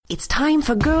It's time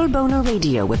for Girl Boner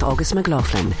Radio with August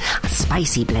McLaughlin. A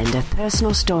spicy blend of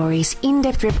personal stories,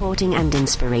 in-depth reporting and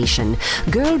inspiration.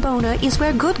 Girl Boner is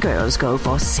where good girls go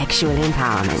for sexual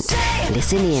empowerment.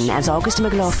 Listen in as August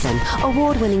McLaughlin,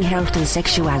 award-winning health and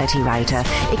sexuality writer,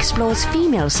 explores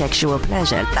female sexual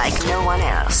pleasure like no one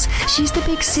else. She's the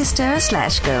big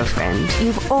sister/girlfriend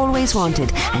you've always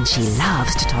wanted, and she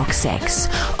loves to talk sex.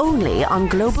 Only on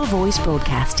Global Voice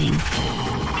Broadcasting.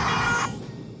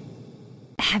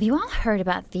 Have you all heard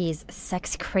about these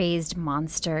sex-crazed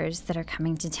monsters that are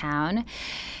coming to town?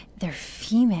 They're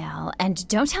female, and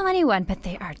don't tell anyone, but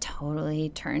they are totally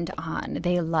turned on.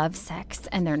 They love sex,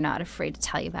 and they're not afraid to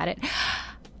tell you about it.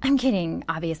 I'm kidding,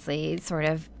 obviously, sort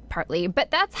of, partly, but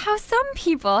that's how some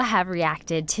people have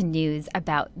reacted to news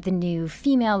about the new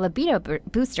female libido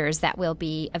boosters that will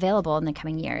be available in the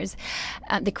coming years.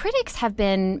 The critics have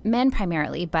been men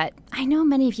primarily, but I know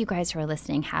many of you guys who are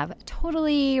listening have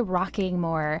totally rocking,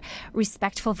 more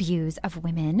respectful views of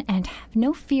women and have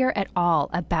no fear at all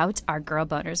about our girl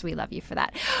boners. We love you for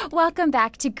that. Welcome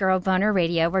back to Girl Boner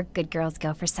Radio, where good girls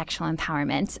go for sexual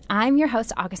empowerment. I'm your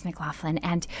host, August McLaughlin,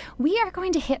 and we are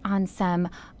going to hit on some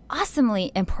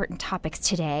awesomely important topics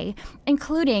today,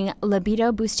 including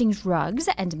libido-boosting drugs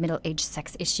and middle-aged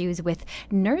sex issues with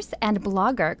nurse and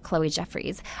blogger Chloe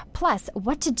Jeffries, plus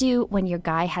what to do when your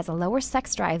guy has a lower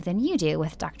sex drive than you do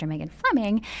with Dr. Megan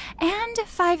Fleming, and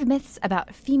 5 myths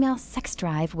about female sex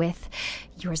drive with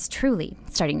yours truly,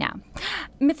 starting now.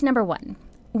 Myth number 1,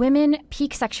 women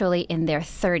peak sexually in their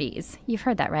 30s. You've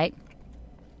heard that, right?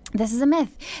 This is a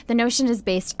myth. The notion is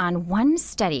based on one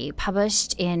study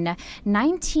published in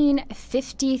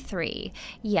 1953.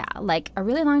 Yeah, like a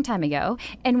really long time ago,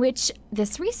 in which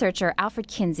this researcher, Alfred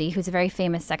Kinsey, who's a very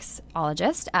famous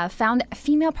sexologist, found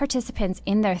female participants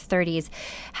in their 30s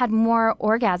had more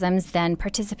orgasms than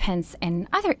participants in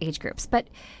other age groups. But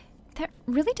that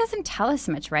really doesn't tell us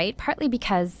much, right? Partly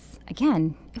because,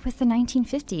 again, it was the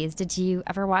 1950s. Did you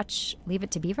ever watch Leave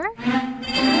It to Beaver?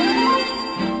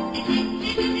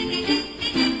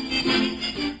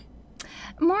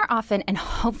 More often, and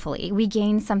hopefully, we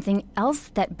gain something else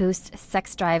that boosts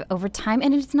sex drive over time,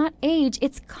 and it's not age,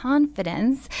 it's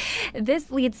confidence.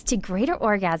 This leads to greater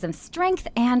orgasm strength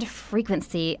and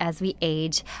frequency as we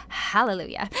age.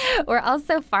 Hallelujah. We're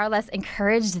also far less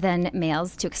encouraged than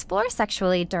males to explore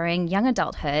sexually during young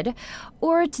adulthood,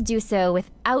 or to do so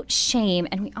without shame,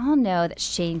 and we all know that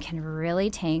shame can really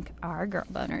tank our girl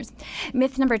boners.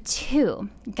 Myth number 2,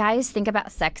 guys think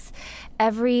about sex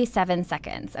every 7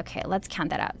 seconds. Okay, let's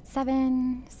count that out.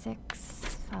 7,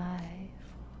 6, 5,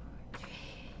 4, 3,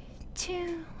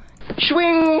 2.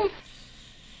 Swing!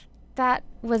 That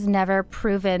was never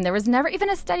proven. There was never even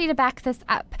a study to back this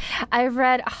up. I've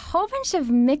read a whole bunch of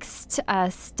mixed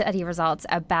study results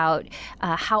about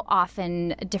how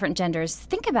often different genders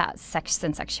think about sex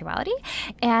and sexuality,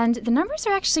 and the numbers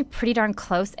are actually pretty darn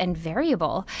close and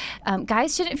variable.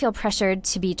 Guys shouldn't feel pressured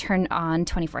to be turned on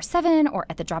 24/7 or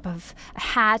at the drop of a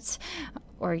hat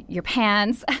or your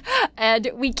pants,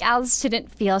 and we gals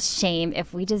shouldn't feel shame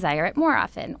if we desire it more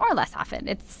often or less often.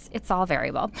 It's all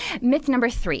variable. Myth number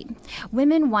 3,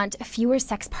 women want fewer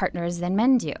sex partners than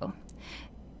men do.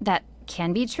 That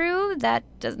can be true. That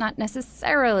does not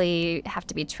necessarily have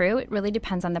to be true. It really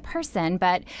depends on the person,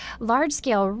 but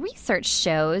large-scale research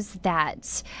shows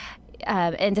that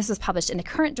and this was published in the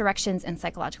Current Directions in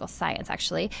Psychological Science,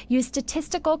 actually, used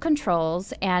statistical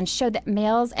controls and showed that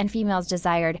males and females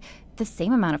desired the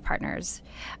same amount of partners.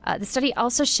 The study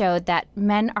also showed that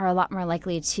men are a lot more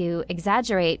likely to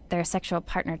exaggerate their sexual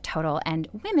partner total, and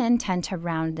women tend to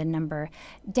round the number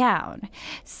down.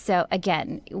 So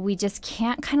again, we just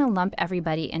can't kind of lump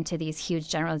everybody into these huge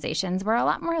generalizations. We're a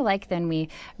lot more alike than we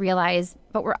realize,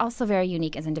 but we're also very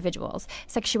unique as individuals.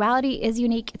 Sexuality is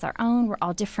unique. It's our own. We're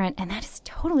all different, and that is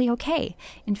totally okay.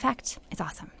 In fact, it's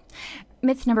awesome.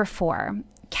 Myth number 4,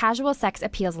 casual sex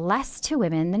appeals less to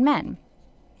women than men.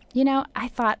 You know, I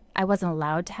thought I wasn't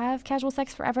allowed to have casual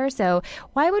sex forever, so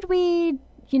why would we,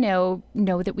 know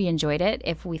that we enjoyed it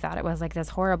if we thought it was like this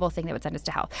horrible thing that would send us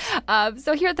to hell?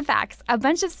 So here are the facts. A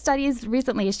bunch of studies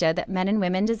recently showed that men and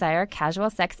women desire casual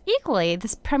sex equally.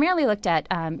 This primarily looked at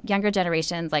younger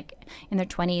generations, like in their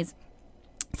 20s.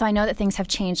 So I know that things have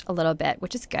changed a little bit,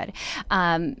 which is good.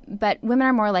 But women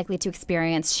are more likely to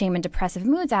experience shame and depressive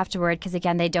moods afterward because,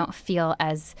 again, they don't feel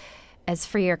as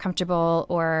free or comfortable,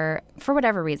 or for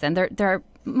whatever reason. There are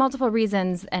multiple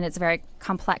reasons, and it's very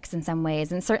complex in some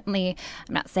ways. And certainly,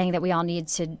 I'm not saying that we all need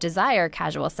to desire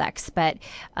casual sex, but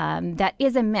that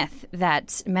is a myth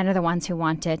that men are the ones who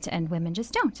want it and women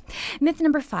just don't. Myth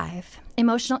number 5,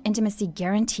 emotional intimacy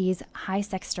guarantees high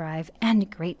sex drive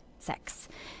and great sex.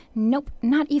 Nope,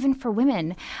 not even for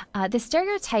women. The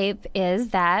stereotype is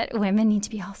that women need to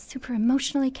be all super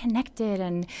emotionally connected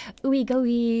and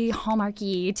ooey-gooey,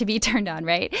 hallmarky to be turned on,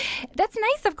 right? That's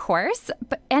nice, of course,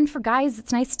 and for guys,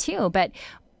 it's nice too. But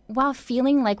while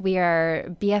feeling like we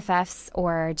are BFFs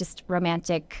or just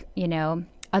romantic,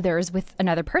 others with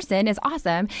another person is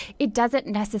awesome, it doesn't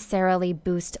necessarily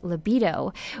boost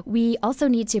libido. We also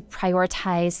need to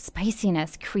prioritize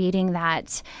spiciness, creating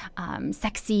that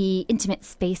sexy, intimate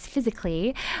space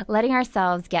physically, letting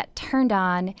ourselves get turned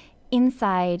on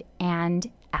inside and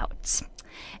out.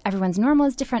 Everyone's normal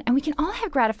is different, and we can all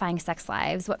have gratifying sex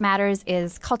lives. What matters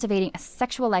is cultivating a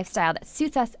sexual lifestyle that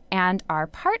suits us and our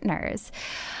partners.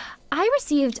 I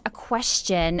received a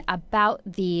question about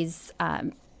these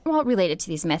related to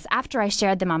these myths after I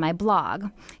shared them on my blog.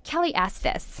 Kelly asked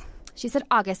this. She said,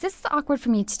 August, this is awkward for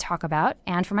me to talk about,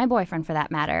 and for my boyfriend for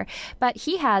that matter, but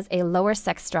he has a lower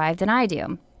sex drive than I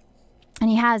do. And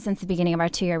he has since the beginning of our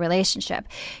 2-year relationship.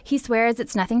 He swears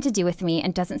it's nothing to do with me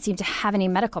and doesn't seem to have any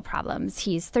medical problems.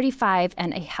 He's 35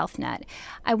 and a health nut.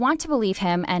 I want to believe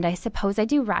him, and I suppose I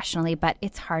do rationally, but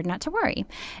it's hard not to worry,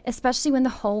 especially when the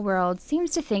whole world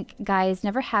seems to think guys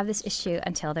never have this issue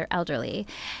until they're elderly.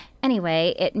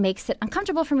 Anyway, it makes it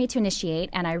uncomfortable for me to initiate,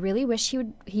 and I really wish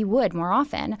he would more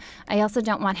often. I also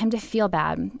don't want him to feel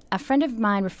bad. A friend of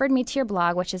mine referred me to your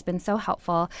blog, which has been so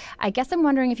helpful. I guess I'm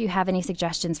wondering if you have any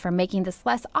suggestions for making this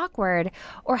less awkward,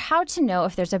 or how to know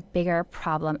if there's a bigger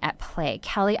problem at play.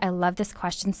 Kelly, I love this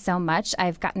question so much.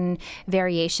 I've gotten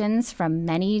variations from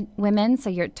many women,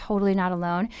 so you're totally not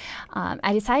alone.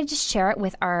 I decided to share it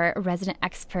with our resident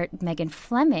expert, Megan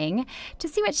Fleming, to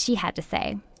see what she had to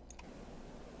say.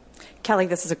 Kelly,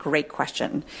 this is a great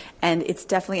question, and it's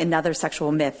definitely another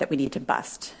sexual myth that we need to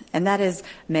bust, and that is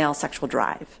male sexual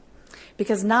drive.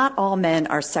 Because not all men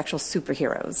are sexual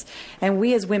superheroes, and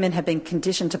we as women have been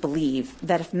conditioned to believe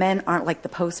that if men aren't like the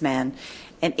postman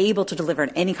and able to deliver in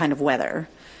any kind of weather,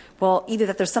 well, either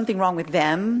that there's something wrong with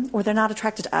them or they're not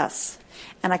attracted to us.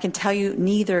 And I can tell you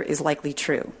neither is likely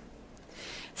true.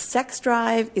 Sex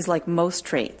drive is like most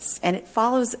traits, and it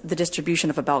follows the distribution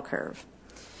of a bell curve.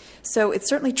 So it's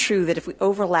certainly true that if we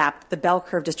overlap the bell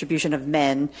curve distribution of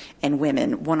men and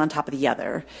women, one on top of the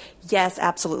other, yes,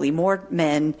 absolutely, more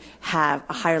men have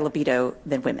a higher libido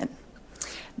than women.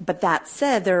 But that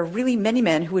said, there are really many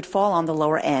men who would fall on the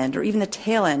lower end or even the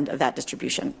tail end of that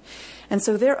distribution. And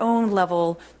so their own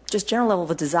level, just general level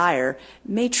of desire,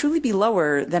 may truly be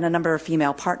lower than a number of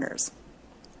female partners.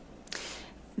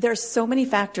 There are so many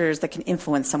factors that can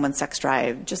influence someone's sex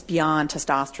drive, just beyond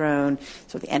testosterone,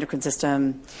 so the endocrine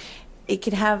system. It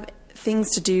can have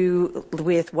things to do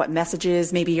with what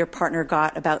messages maybe your partner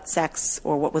got about sex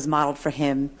or what was modeled for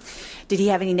him. Did he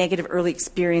have any negative early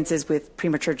experiences with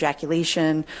premature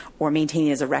ejaculation or maintaining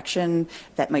his erection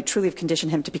that might truly have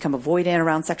conditioned him to become avoidant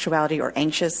around sexuality or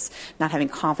anxious, not having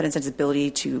confidence in his ability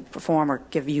to perform or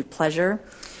give you pleasure?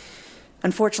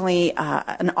 Unfortunately,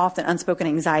 an often unspoken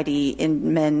anxiety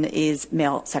in men is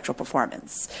male sexual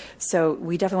performance. So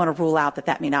we definitely want to rule out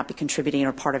that may not be contributing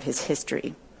or part of his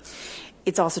history.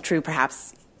 It's also true,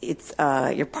 perhaps,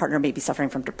 your partner may be suffering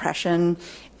from depression,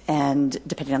 and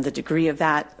depending on the degree of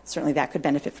that, certainly that could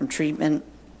benefit from treatment.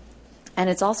 And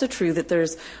it's also true that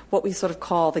there's what we sort of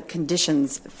call the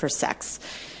conditions for sex.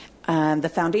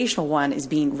 The foundational one is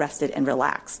being rested and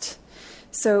relaxed.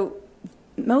 So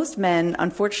most men,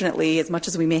 unfortunately, as much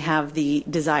as we may have the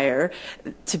desire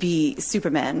to be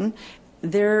supermen,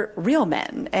 they're real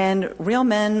men. And real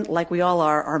men, like we all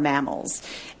are mammals.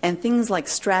 And things like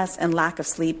stress and lack of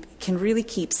sleep can really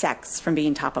keep sex from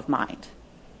being top of mind.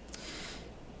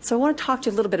 So I want to talk to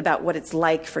you a little bit about what it's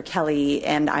like for Kelly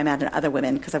and I imagine other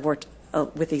women, because I've worked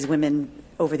with these women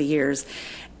over the years.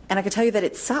 And I can tell you that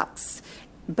it sucks.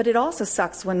 But it also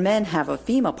sucks when men have a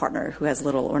female partner who has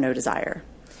little or no desire.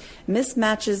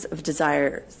 Mismatches of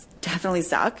desire definitely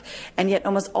suck, and yet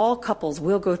almost all couples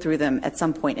will go through them at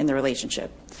some point in the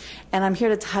relationship. And I'm here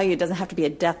to tell you, it doesn't have to be a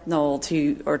death knell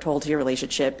toll to your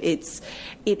relationship. It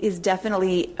is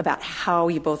definitely about how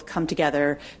you both come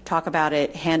together, talk about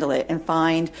it, handle it, and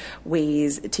find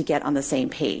ways to get on the same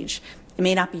page. It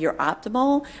may not be your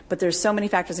optimal, but there's so many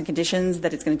factors and conditions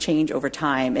that it's going to change over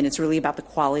time, and it's really about the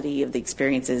quality of the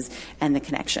experiences and the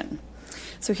connection.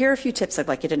 So here are a few tips I'd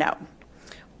like you to know.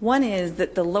 One is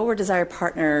that the lower desire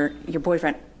partner, your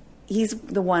boyfriend, he's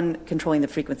the one controlling the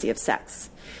frequency of sex.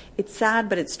 It's sad,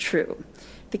 but it's true.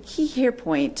 The key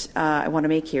point I want to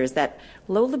make here is that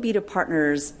low libido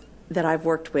partners that I've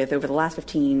worked with over the last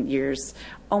 15 years,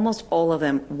 almost all of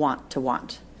them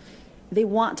want. They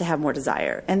want to have more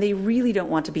desire, and they really don't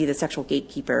want to be the sexual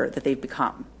gatekeeper that they've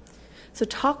become. So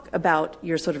talk about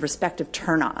your sort of respective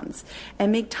turn-ons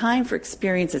and make time for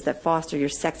experiences that foster your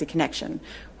sexy connection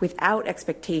without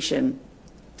expectation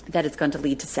that it's going to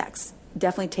lead to sex.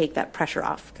 Definitely take that pressure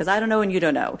off, because I don't know and you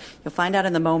don't know. You'll find out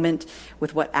in the moment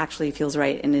with what actually feels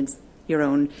right and is your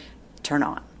own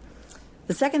turn-on.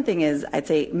 The second thing is, I'd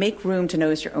say, make room to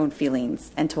notice your own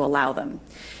feelings and to allow them.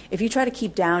 If you try to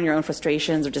keep down your own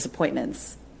frustrations or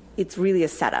disappointments, it's really a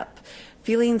setup.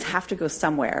 Feelings have to go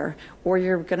somewhere, or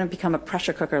you're going to become a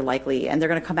pressure cooker likely, and they're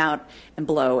going to come out and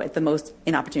blow at the most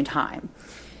inopportune time.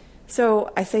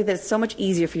 So I say that it's so much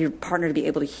easier for your partner to be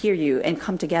able to hear you and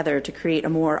come together to create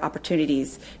more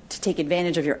opportunities to take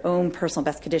advantage of your own personal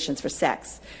best conditions for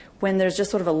sex when there's just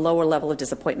sort of a lower level of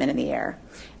disappointment in the air.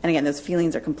 And again, those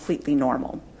feelings are completely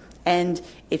normal. And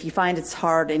if you find it's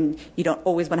hard and you don't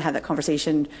always want to have that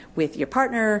conversation with your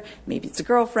partner, maybe it's a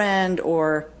girlfriend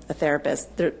or a therapist,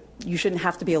 you shouldn't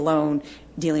have to be alone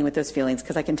dealing with those feelings,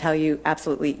 because I can tell you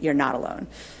absolutely you're not alone.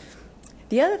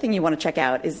 The other thing you want to check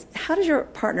out is, how does your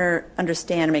partner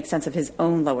understand and make sense of his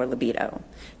own lower libido?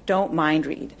 Don't mind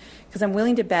read, because I'm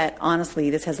willing to bet, honestly,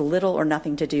 this has little or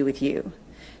nothing to do with you.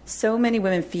 So many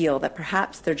women feel that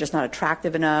perhaps they're just not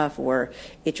attractive enough, or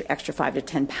it's your extra 5 to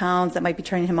 10 pounds that might be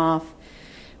turning him off.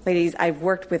 Ladies, I've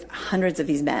worked with hundreds of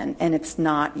these men, and it's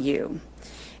not you.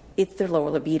 It's their lower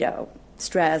libido,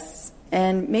 stress,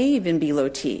 and may even be low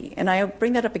T. And I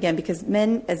bring that up again because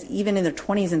men, as even in their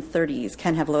 20s and 30s,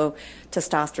 can have low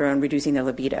testosterone, reducing their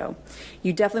libido.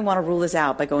 You definitely want to rule this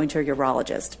out by going to a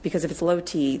urologist, because if it's low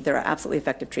T, there are absolutely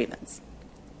effective treatments.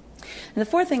 And the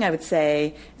fourth thing I would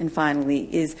say, and finally,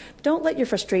 is don't let your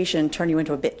frustration turn you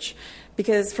into a bitch.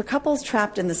 Because for couples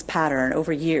trapped in this pattern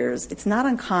over years, it's not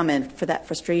uncommon for that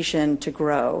frustration to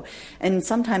grow, and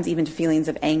sometimes even to feelings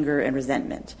of anger and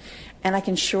resentment. And I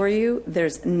can assure you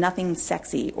there's nothing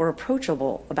sexy or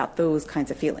approachable about those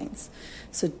kinds of feelings.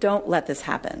 So don't let this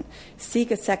happen. Seek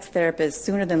a sex therapist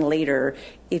sooner than later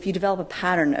if you develop a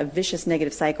pattern of vicious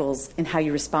negative cycles in how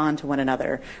you respond to one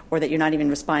another, or that you're not even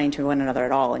responding to one another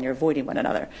at all and you're avoiding one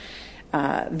another.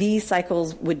 These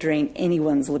cycles would drain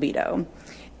anyone's libido.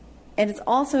 And it's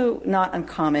also not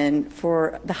uncommon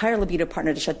for the higher libido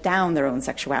partner to shut down their own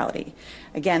sexuality.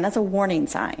 Again, that's a warning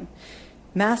sign.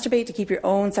 Masturbate to keep your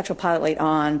own sexual pilot light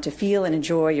on, to feel and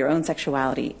enjoy your own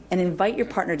sexuality, and invite your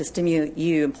partner to stimulate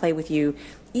you and play with you,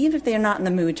 even if they are not in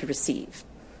the mood to receive.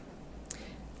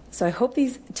 So I hope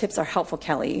these tips are helpful,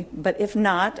 Kelly, but if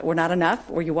not, or not enough,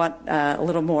 or you want a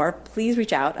little more, please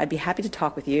reach out. I'd be happy to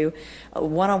talk with you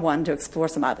one-on-one to explore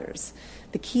some others.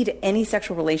 The key to any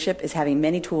sexual relationship is having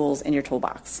many tools in your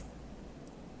toolbox.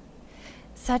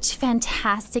 Such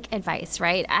fantastic advice,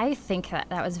 right? I think that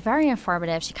was very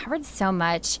informative. She covered so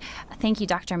much. Thank you,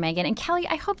 Dr. Megan. And Kelly,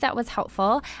 I hope that was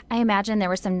helpful. I imagine there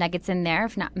were some nuggets in there,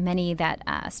 if not many, that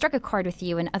struck a chord with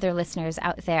you and other listeners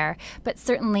out there. But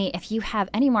certainly, if you have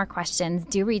any more questions,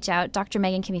 do reach out. Dr.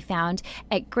 Megan can be found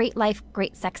at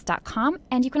greatlifegreatsex.com.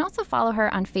 And you can also follow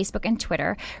her on Facebook and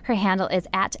Twitter. Her handle is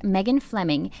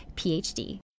 @MeganFleming,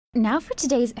 PhD. Now for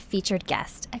today's featured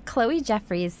guest. Chloe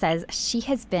Jeffries says she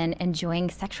has been enjoying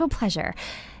sexual pleasure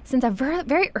since a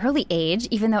very early age,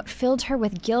 even though it filled her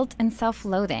with guilt and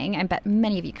self-loathing. I bet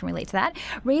many of you can relate to that.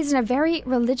 Raised in a very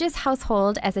religious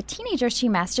household, as a teenager, she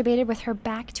masturbated with her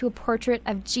back to a portrait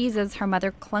of Jesus her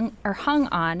mother hung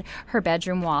on her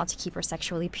bedroom wall to keep her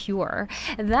sexually pure.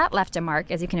 That left a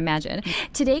mark, as you can imagine.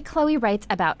 Today, Chloe writes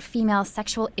about female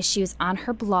sexual issues on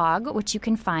her blog, which you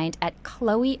can find at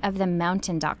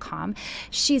chloeofthemountain.com.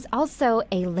 She's also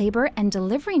a labor and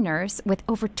delivery nurse with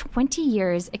over 20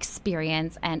 years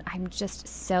experience, and I'm just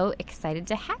so excited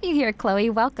to have you here,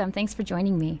 Chloe. Welcome. Thanks for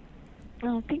joining me.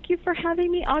 Oh, thank you for having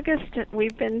me, August.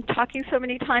 We've been talking so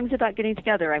many times about getting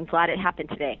together. I'm glad it happened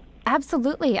today.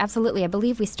 Absolutely, absolutely. I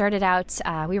believe we started out,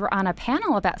 we were on a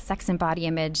panel about sex and body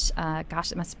image.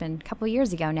 Gosh, it must have been a couple of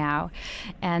years ago now.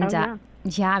 And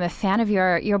yeah, I'm a fan of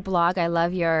your blog. I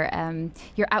love you're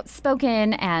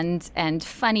outspoken and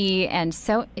funny, and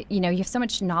so you have so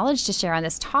much knowledge to share on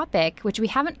this topic, which we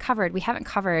haven't covered. We haven't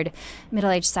covered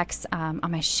middle-aged sex on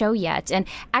my show yet. And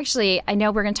actually, I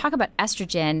know we're going to talk about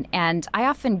estrogen, and I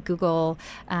often Google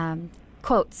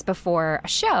quotes before a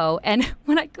show, and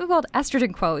when I Googled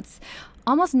estrogen quotes,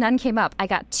 almost none came up. I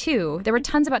got 2. There were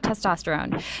tons about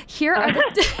testosterone. Here are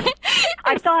the...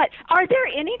 I thought, are there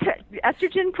any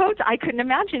estrogen quotes? I couldn't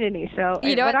imagine any. So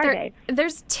what are they?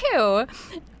 There's 2.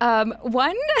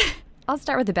 One... I'll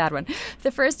start with the bad one. The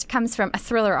first comes from a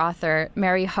thriller author,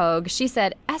 Mary Hogue. She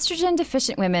said,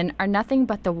 estrogen-deficient women are nothing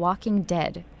but the walking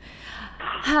dead.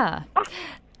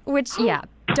 Which, yeah,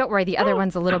 Don't worry, the other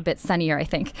one's a little bit sunnier, I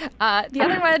think. The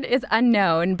other one is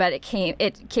unknown, but it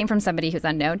came from somebody who's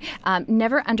unknown.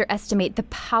 Never underestimate the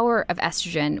power of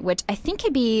estrogen, which I think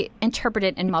can be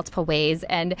interpreted in multiple ways.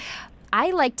 And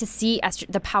I like to see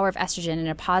the power of estrogen in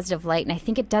a positive light, and I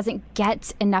think it doesn't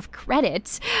get enough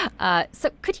credit. So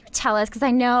could you tell us, because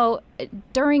I know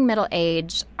during middle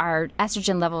age, our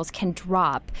estrogen levels can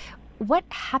drop. What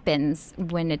happens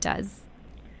when it does?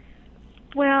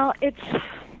 Well, it's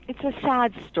a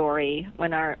sad story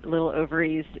when our little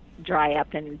ovaries dry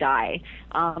up and die.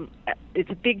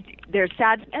 There's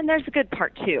sad, and there's a good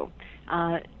part too.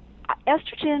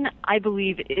 Estrogen, I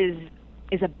believe, is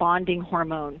a bonding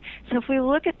hormone. So if we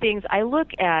look at things, I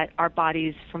look at our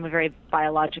bodies from a very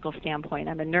biological standpoint.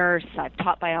 I'm a nurse, I've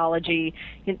taught biology,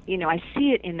 I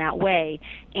see it in that way.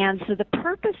 And so the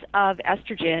purpose of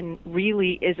estrogen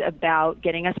really is about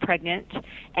getting us pregnant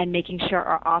and making sure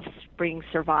our offspring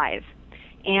survive.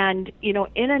 And,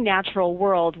 in a natural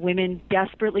world, women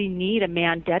desperately need a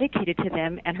man dedicated to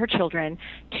them and her children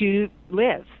to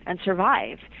live and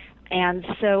survive. And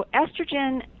so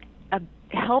estrogen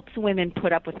helps women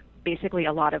put up with basically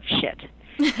a lot of shit.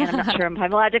 And I'm not sure if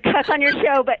I'm allowed to cuss on your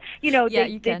show, but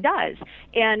it does.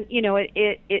 And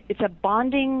it's a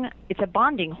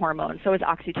bonding hormone. So is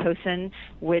oxytocin,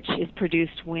 which is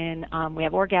produced when we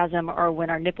have orgasm or when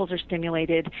our nipples are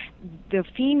stimulated. The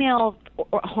female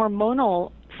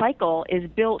hormonal cycle is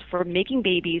built for making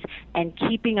babies and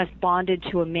keeping us bonded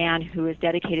to a man who is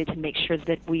dedicated to make sure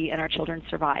that we and our children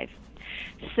survive.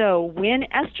 So when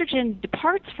estrogen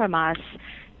departs from us,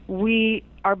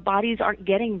 our bodies aren't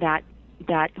getting that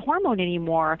hormone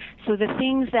anymore. So the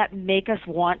things that make us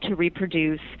want to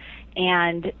reproduce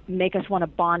and make us want to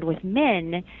bond with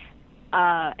men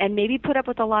and maybe put up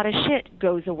with a lot of shit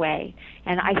goes away.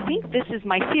 And I think this is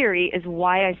my theory, is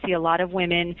why I see a lot of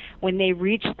women, when they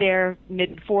reach their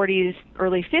mid-40s,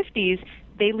 early 50s,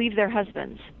 they leave their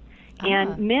husbands.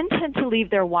 And men tend to leave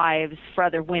their wives for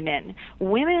other women.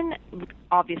 Women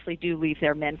obviously do leave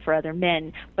their men for other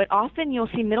men, but often you'll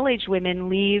see middle-aged women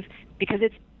leave because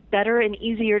it's better and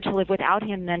easier to live without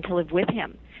him than to live with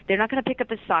him. They're not going to pick up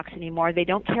his socks anymore. They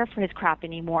don't care for his crap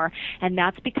anymore. And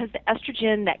that's because the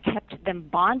estrogen that kept them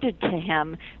bonded to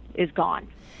him is gone.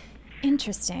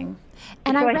 Interesting.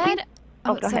 And so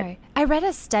I read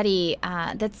a study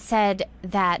that said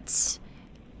that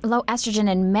low estrogen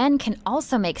in men can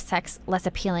also make sex less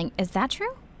appealing. Is that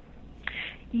true?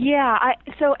 Yeah.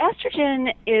 So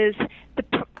estrogen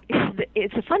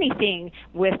it's a funny thing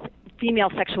with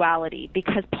female sexuality,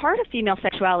 because part of female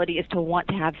sexuality is to want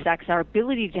to have sex. Our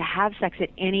ability to have sex at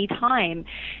any time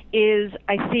is,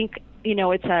 I think,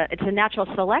 it's a natural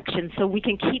selection, so we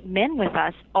can keep men with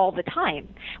us all the time.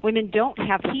 Women don't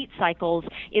have heat cycles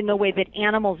in the way that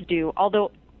animals do,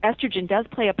 although estrogen does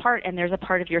play a part, and there's a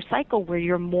part of your cycle where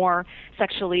you're more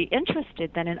sexually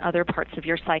interested than in other parts of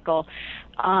your cycle.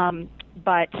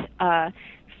 But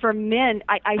for men,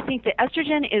 I think that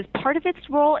estrogen is part of its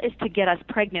role is to get us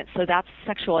pregnant, so that's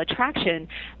sexual attraction.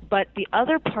 But the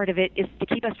other part of it is to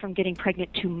keep us from getting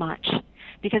pregnant too much.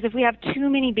 Because if we have too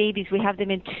many babies, we have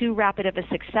them in too rapid of a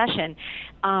succession.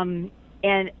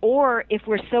 Or if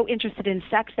we're so interested in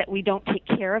sex that we don't take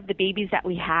care of the babies that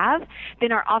we have,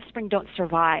 then our offspring don't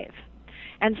survive.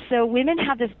 And so women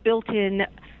have this built-in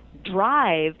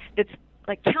drive that's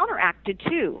like counteracted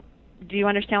too. Do you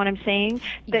understand what I'm saying?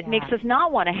 That makes us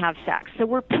not want to have sex. So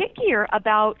we're pickier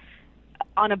about,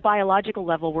 on a biological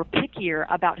level, we're pickier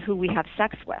about who we have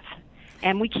sex with.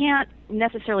 And we can't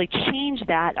necessarily change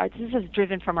that. This is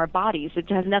driven from our bodies. It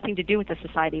has nothing to do with the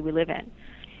society we live in.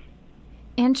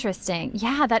 Interesting.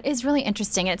 Yeah, that is really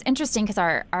interesting. And it's interesting because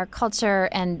our culture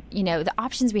and, the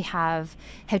options we have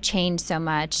changed so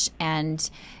much. And,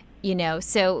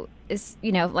 so,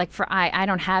 like I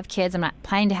don't have kids. I'm not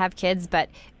planning to have kids. But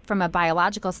from a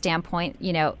biological standpoint,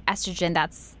 estrogen,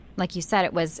 that's, like you said,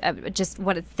 it was just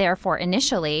what it's there for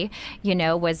initially,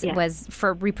 was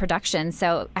for reproduction.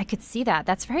 So I could see that.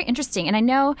 That's very interesting. And I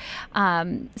know,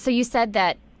 so you said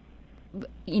that,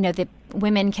 that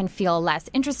women can feel less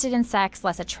interested in sex,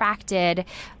 less attracted,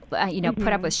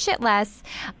 put up with shit less.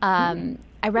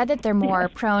 I read that they're more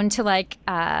prone to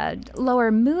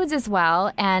lower moods as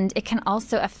well, and it can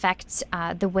also affect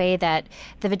the way that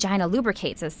the vagina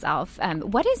lubricates itself.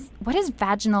 What is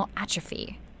vaginal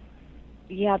atrophy?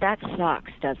 Yeah, that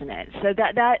sucks, doesn't it? So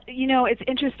that it's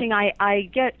interesting. I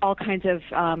get all kinds of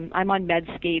I'm on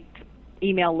Medscape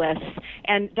email lists,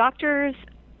 and doctors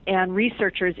and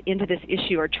researchers into this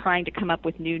issue are trying to come up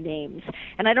with new names.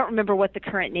 And I don't remember what the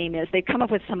current name is. They've come up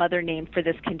with some other name for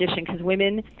this condition because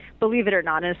women, believe it or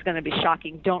not, and it's going to be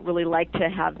shocking, don't really like to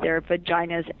have their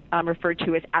vaginas referred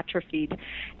to as atrophied.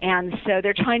 And so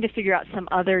they're trying to figure out some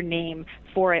other name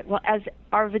for it. Well, as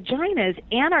our vaginas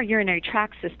and our urinary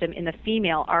tract system in the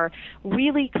female are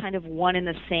really kind of one and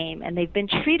the same, and they've been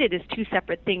treated as two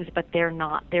separate things, but they're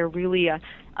not. They're really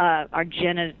our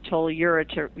genital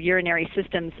urinary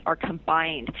systems are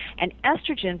combined. And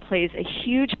estrogen plays a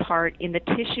huge part in the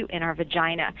tissue in our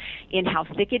vagina, in how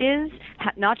thick it is,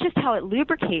 not just how it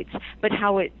lubricates, but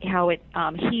how it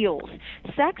heals.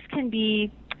 Sex can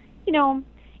be, even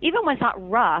when it's not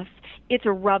rough, it's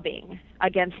a rubbing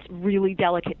against really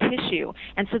delicate tissue.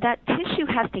 And so that tissue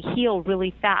has to heal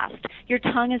really fast. Your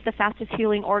tongue is the fastest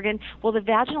healing organ. Well, the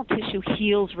vaginal tissue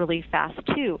heals really fast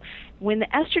too. When the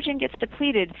estrogen gets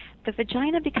depleted, the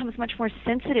vagina becomes much more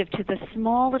sensitive to the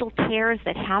small little tears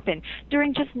that happen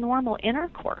during just normal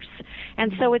intercourse.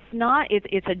 And so it's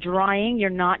a drying. You're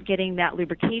not getting that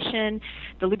lubrication.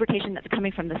 The lubrication that's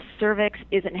coming from the cervix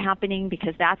isn't happening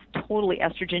because that's totally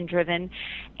estrogen driven.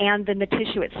 And then the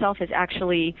tissue itself is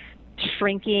actually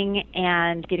shrinking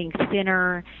and getting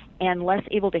thinner and less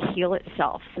able to heal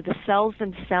itself. So the cells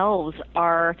themselves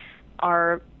are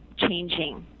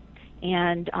changing,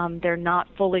 and they're not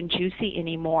full and juicy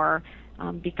anymore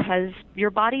because your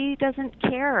body doesn't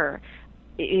care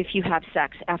if you have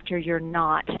sex after you're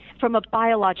not, from a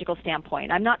biological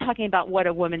standpoint. I'm not talking about what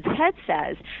a woman's head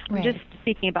says. I'm Right. just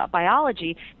speaking about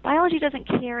biology. Biology doesn't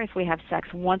care if we have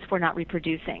sex once we're not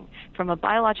reproducing. From a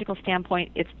biological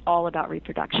standpoint, it's all about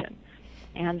reproduction.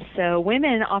 And so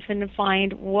women often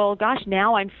find, well, gosh,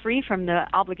 now I'm free from the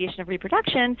obligation of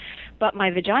reproduction, but my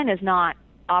vagina is not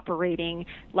operating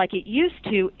like it used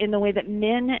to in the way that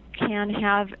men can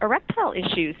have erectile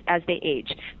issues as they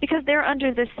age, because they're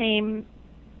under the same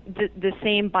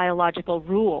biological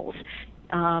rules.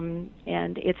 And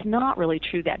it's not really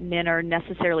true that men are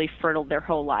necessarily fertile their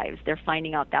whole lives. They're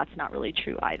finding out that's not really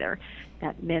true either,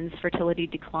 that men's fertility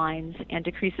declines and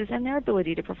decreases, and their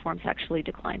ability to perform sexually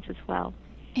declines as well.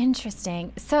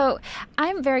 Interesting. So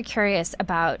I'm very curious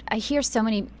about, I hear so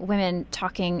many women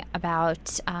talking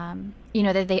about,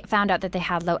 that they found out that they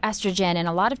had low estrogen, and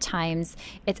a lot of times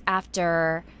it's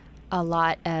after a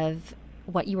lot of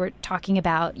what you were talking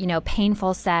about,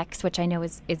 painful sex, which I know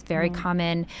is very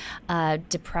common,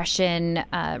 depression,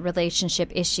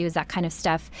 relationship issues, that kind of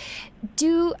stuff.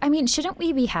 Shouldn't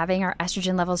we be having our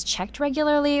estrogen levels checked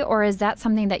regularly, or is that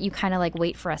something that you kind of like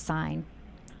wait for a sign?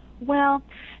 Well,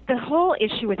 the whole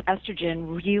issue with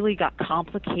estrogen really got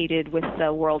complicated with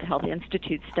the World Health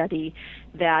Institute study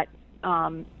that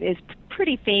is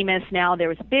pretty famous now. There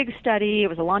was a big study. It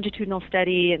was a longitudinal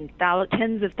study, and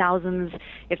tens of thousands,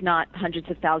 if not hundreds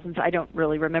of thousands, I don't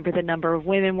really remember the number, of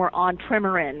women were on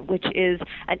Premarin, which is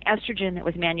an estrogen that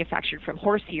was manufactured from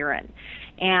horse urine.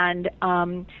 And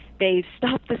they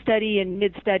stopped the study in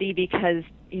mid-study because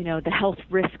the health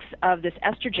risks of this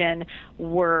estrogen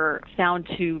were found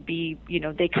to be,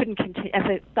 they couldn't continue, as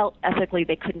it felt ethically,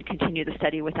 they couldn't continue the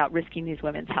study without risking these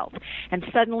women's health. And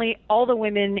suddenly all the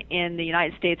women in the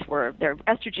United States their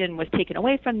estrogen was taken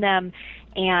away from them,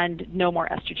 and no more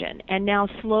estrogen. And now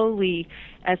slowly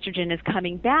estrogen is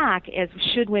coming back as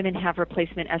should women have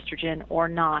replacement estrogen or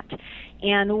not.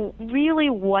 And really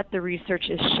what the research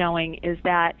is showing is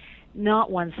that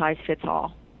not one size fits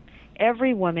all.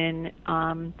 Every woman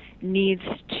needs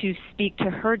to speak to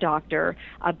her doctor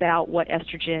about what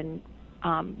estrogen,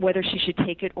 whether she should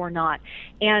take it or not.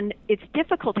 And it's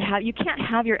difficult to have, you can't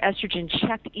have your estrogen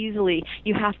checked easily.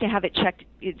 You have to have it checked,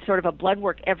 it's sort of a blood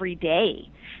work every day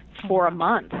for a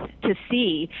month to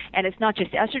see. And it's not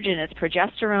just estrogen, it's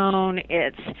progesterone,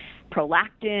 it's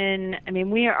prolactin. I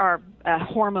mean, we are a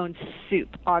hormone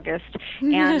soup, August.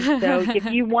 And so if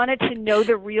you wanted to know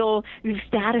the real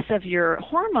status of your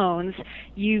hormones,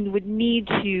 you would need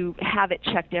to have it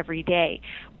checked every day.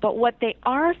 But what they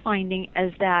are finding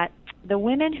is that the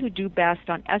women who do best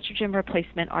on estrogen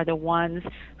replacement are the ones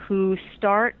who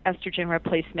start estrogen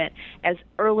replacement as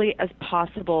early as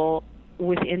possible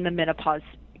within the menopause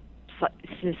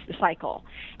cycle.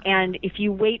 And if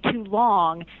you wait too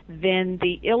long, then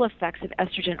the ill effects of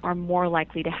estrogen are more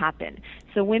likely to happen.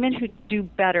 So women who do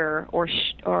better or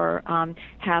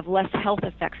have less health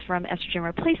effects from estrogen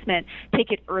replacement,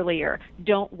 take it earlier.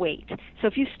 Don't wait. So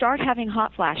if you start having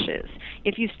hot flashes,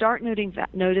 if you start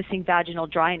noticing vaginal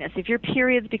dryness, if your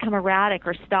periods become erratic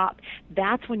or stop,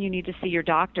 that's when you need to see your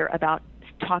doctor about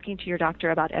talking to your doctor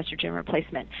about estrogen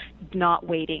replacement, not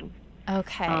waiting.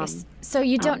 Okay. So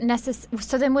you don't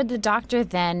so then would the doctor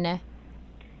then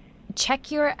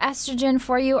check your estrogen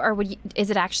for you, or is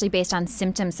it actually based on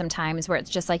symptoms sometimes where it's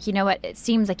just like, you know what, it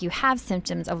seems like you have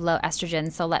symptoms of low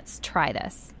estrogen, so let's try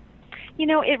this?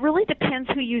 It really depends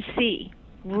who you see.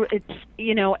 It's,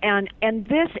 and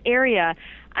this area,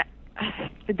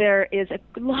 there is a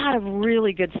lot of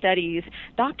really good studies.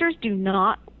 Gynecologists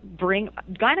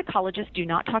do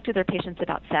not talk to their patients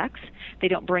about sex. They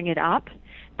don't bring it up.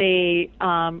 They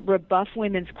rebuff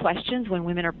women's questions when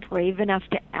women are brave enough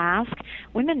to ask.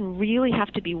 Women really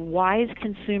have to be wise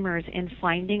consumers in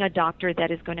finding a doctor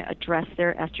that is going to address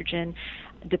their estrogen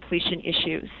depletion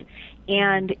issues.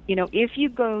 And, if you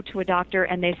go to a doctor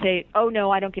and they say, oh, no,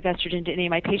 I don't give estrogen to any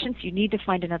of my patients, you need to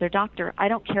find another doctor. I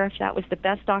don't care if that was the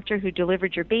best doctor who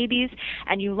delivered your babies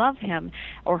and you love him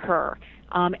or her.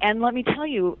 And let me tell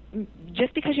you,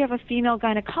 just because you have a female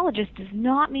gynecologist does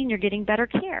not mean you're getting better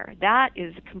care. That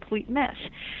is a complete myth.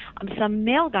 Some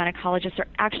male gynecologists are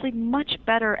actually much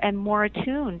better and more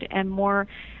attuned and more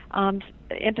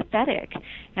empathetic.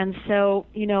 And so,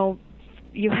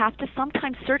 you have to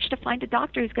sometimes search to find a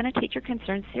doctor who's going to take your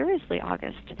concerns seriously,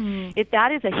 August.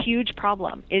 That is a huge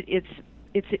problem. It's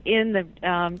in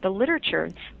the literature.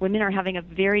 Women are having a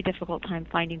very difficult time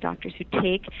finding doctors who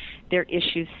take their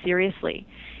issues seriously.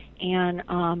 And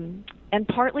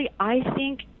partly I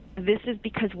think this is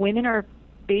because women are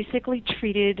basically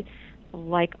treated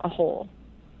like a hole.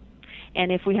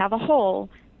 And if we have a hole,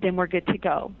 then we're good to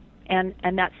go. And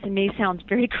that may sound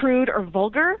very crude or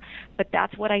vulgar, but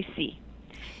that's what I see.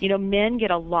 Men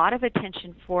get a lot of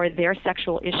attention for their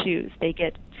sexual issues. They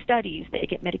get studies, they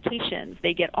get medications,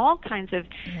 they get all kinds of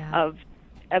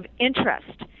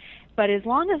interest. But as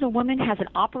long as a woman has an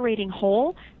operating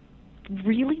hole,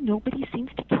 really nobody seems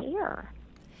to care.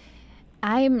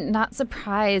 I'm not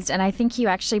surprised, and I think you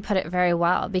actually put it very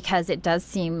well, because it does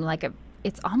seem like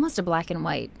it's almost a black and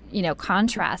white,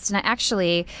 contrast. And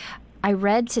I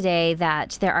read today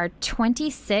that there are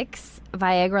 26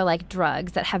 Viagra-like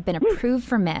drugs that have been approved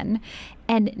for men,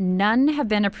 and none have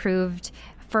been approved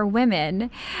for women,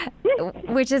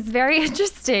 which is very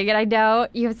interesting. And I know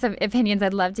you have some opinions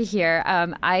I'd love to hear.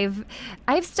 I've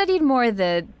studied more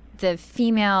the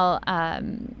female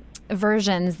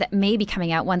versions that may be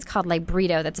coming out. One's called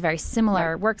Librito, that's very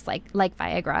similar, works like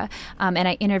Viagra. And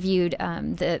I interviewed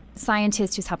the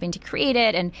scientist who's helping to create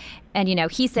it, and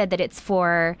he said that it's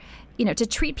for to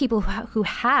treat people who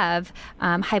have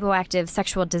hypoactive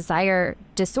sexual desire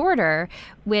disorder,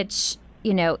 which,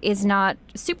 is not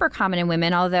super common in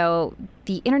women, although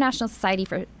the International Society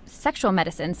for Sexual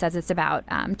Medicine says it's about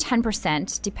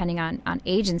 10%, depending on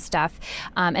age and stuff,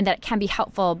 and that it can be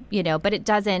helpful, but it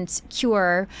doesn't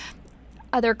cure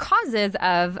other causes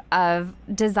of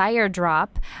desire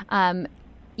drop.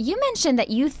 You mentioned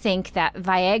that you think that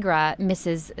Viagra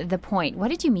misses the point. What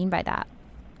did you mean by that?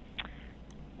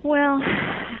 Well,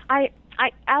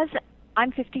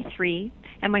 I'm 53,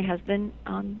 and my husband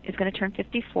is going to turn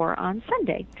 54 on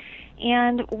Sunday.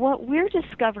 And what we're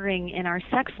discovering in our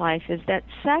sex life is that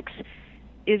sex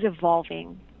is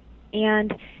evolving.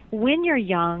 And when you're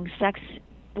young, sex,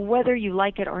 whether you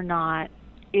like it or not,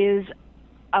 is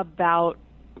about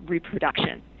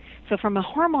reproduction. So from a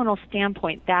hormonal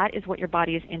standpoint, that is what your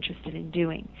body is interested in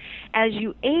doing. As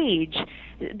you age,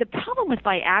 the problem with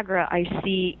Viagra, I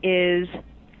see, is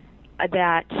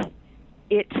that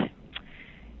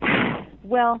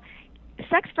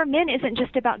sex for men isn't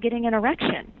just about getting an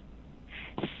erection.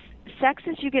 Sex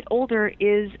as you get older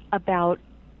is about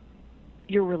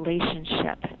your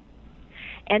relationship.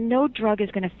 And no drug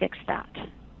is going to fix that.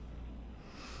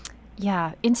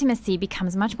 Yeah, intimacy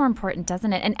becomes much more important,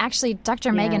 doesn't it? And actually,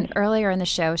 Dr. Megan, earlier in the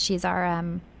show, she's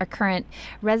our current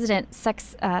resident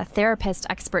sex therapist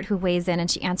expert who weighs in, and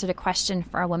she answered a question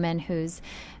for a woman who's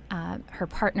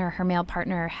her male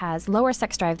partner, has lower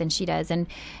sex drive than she does. And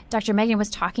Dr. Megan was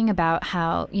talking about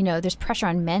how, there's pressure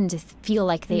on men to feel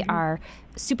like they are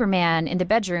Superman in the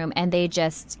bedroom, and they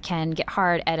just can get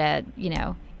hard at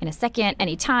in a second,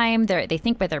 anytime. They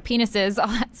think with their penises, all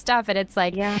that stuff. And it's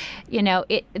like,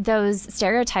 those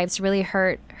stereotypes really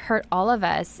hurt all of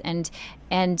us. And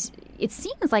it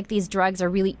seems like these drugs are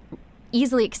really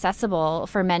easily accessible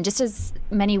for men, just as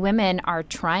many women are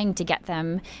trying to get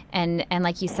them, and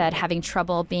like you said, having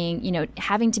trouble being,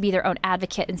 having to be their own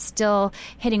advocate and still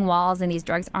hitting walls, and these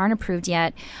drugs aren't approved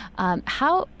yet.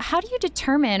 How do you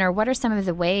determine, or what are some of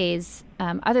the ways,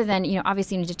 other than,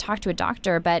 obviously you need to talk to a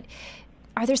doctor, but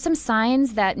are there some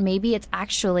signs that maybe it's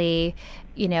actually,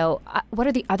 what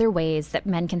are the other ways that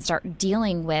men can start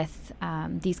dealing with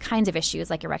these kinds of issues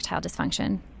like erectile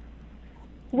dysfunction?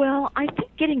 Well, I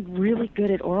think getting really good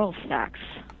at oral sex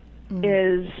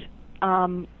is,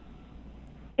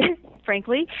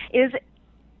 frankly, is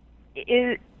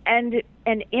and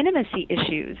intimacy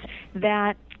issues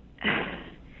that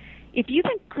if you've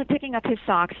been picking up his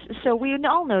socks, so we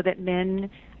all know that men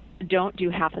don't do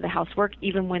half of the housework,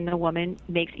 even when the woman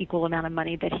makes equal amount of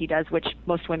money that he does, which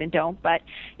most women don't. But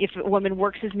if a woman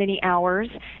works as many hours,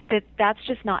 that's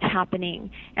just not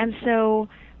happening. And so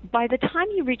by the time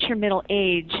you reach your middle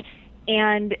age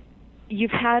and you've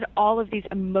had all of these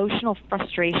emotional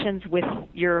frustrations with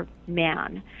your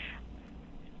man,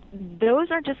 those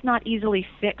are just not easily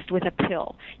fixed with a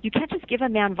pill. You can't just give a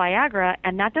man Viagra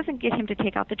and that doesn't get him to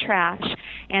take out the trash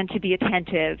and to be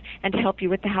attentive and to help you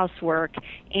with the housework.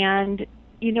 And,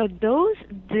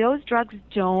 those drugs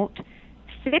don't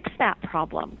fix that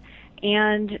problem.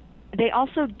 And they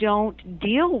also don't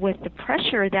deal with the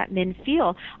pressure that men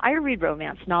feel. I read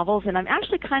romance novels, and I'm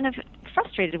actually kind of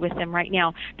frustrated with them right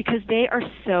now because they are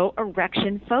so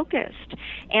erection focused.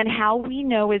 And how we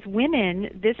know as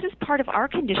women, this is part of our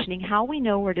conditioning, how we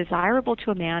know we're desirable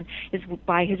to a man is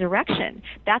by his erection.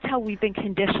 That's how we've been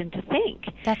conditioned to think.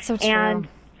 That's so true. And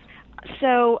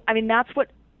so, that's what,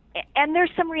 and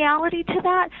there's some reality to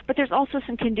that, but there's also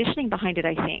some conditioning behind it,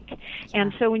 I think. Yeah.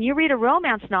 And so when you read a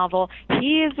romance novel,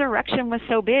 his erection was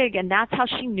so big, and that's how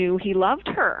she knew he loved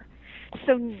her.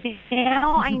 So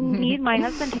now I need my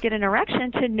husband to get an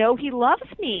erection to know he loves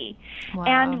me. Wow.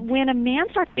 And when a man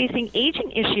starts facing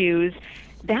aging issues,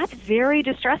 that's very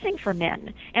distressing for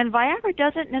men. And Viagra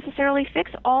doesn't necessarily fix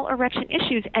all erection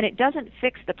issues, and it doesn't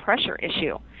fix the pressure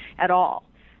issue at all.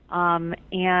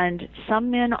 And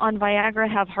some men on Viagra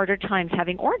have harder times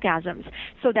having orgasms.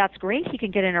 So that's great. He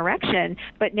can get an erection,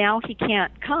 but now he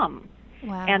can't come.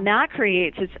 Wow. And that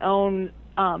creates its own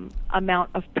amount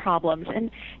of problems.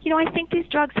 And, I think these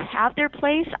drugs have their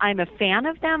place. I'm a fan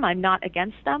of them. I'm not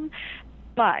against them.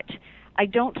 But I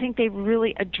don't think they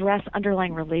really address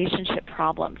underlying relationship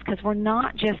problems because we're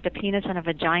not just a penis and a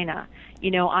vagina.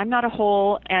 I'm not a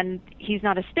hole and he's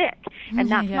not a stick. And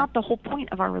that's not the whole point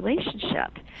of our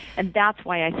relationship. And that's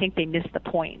why I think they miss the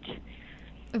point.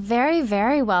 Very,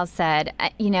 very well said.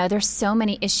 There's so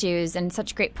many issues and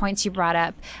such great points you brought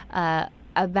up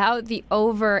about the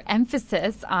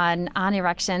overemphasis on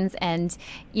erections and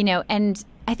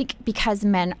I think because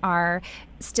men are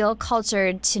still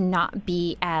cultured to not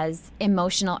be as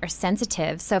emotional or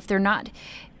sensitive. So if they're not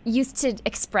used to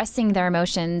expressing their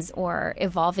emotions or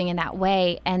evolving in that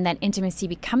way, and then intimacy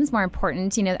becomes more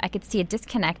important, I could see a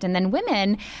disconnect. And then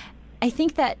women, I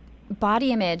think that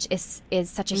body image is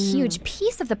such a huge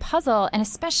piece of the puzzle. And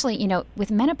especially, with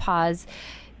menopause,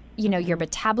 your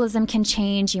metabolism can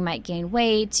change. You might gain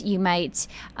weight. You might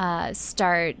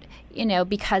start,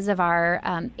 because of our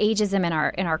ageism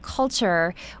in our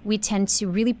culture, we tend to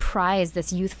really prize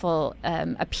this youthful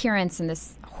appearance and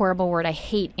this horrible word I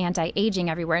hate, anti-aging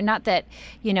everywhere. Not that,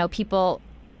 people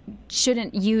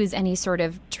shouldn't use any sort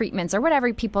of treatments or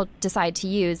whatever people decide to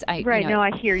use. I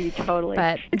hear you totally.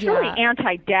 But it's really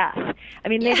anti-death.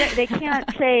 They can't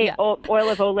say oil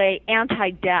of Olay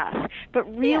anti-death,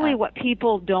 but really what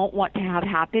people don't want to have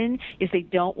happen is they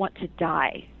don't want to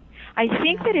die. I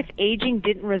think that if aging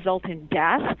didn't result in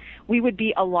death, we would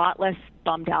be a lot less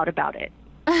bummed out about it.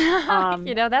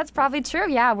 That's probably true.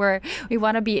 Yeah, we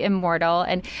want to be immortal,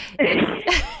 and that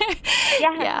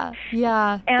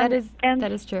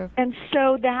is true. And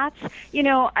so that's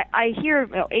I hear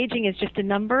aging is just a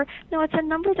number. No, it's a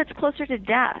number that's closer to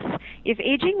death. If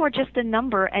aging were just a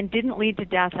number and didn't lead to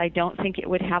death, I don't think it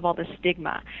would have all the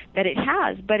stigma that it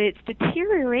has. But it's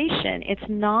deterioration. It's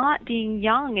not being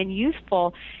young and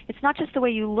youthful. It's not just the way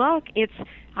you look. It's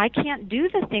I can't do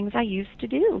the things I used to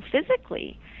do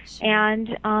physically. Sure.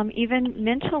 And even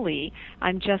mentally,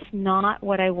 I'm just not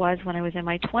what I was when I was in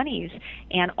my 20s.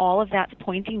 And all of that's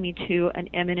pointing me to an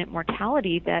imminent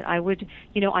mortality that I would,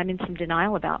 I'm in some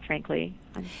denial about, frankly.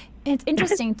 It's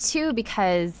interesting, too,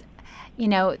 because,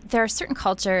 there are certain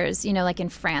cultures, like in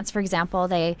France, for example,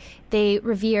 they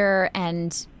revere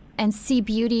and see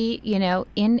beauty,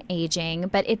 in aging.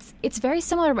 But it's very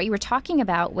similar to what you were talking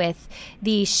about with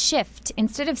the shift.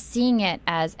 Instead of seeing it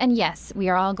as, and yes, we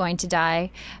are all going to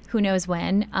die, who knows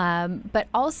when, but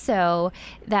also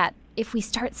that if we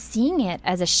start seeing it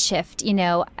as a shift,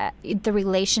 the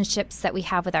relationships that we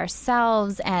have with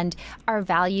ourselves and our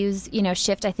values,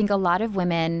 shift, I think a lot of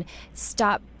women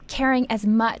stop caring as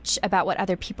much about what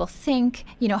other people think,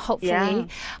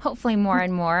 hopefully more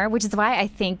and more, which is why I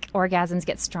think orgasms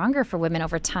get stronger for women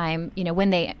over time, when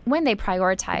they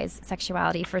prioritize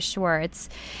sexuality, for sure.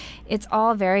 It's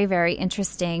all very, very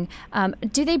interesting.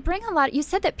 Do they bring a lot? You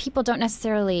said that people don't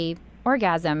necessarily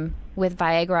orgasm with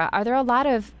Viagra. Are there a lot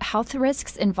of health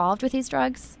risks involved with these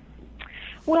drugs?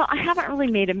 Well, I haven't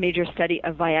really made a major study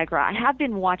of Viagra. I have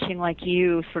been watching, like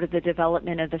you, sort of the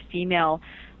development of the female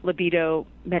libido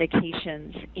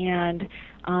medications. And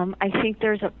I think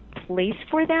there's a place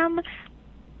for them,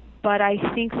 but I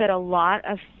think that a lot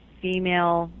of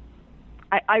female,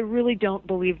 I really don't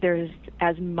believe there's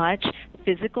as much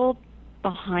physical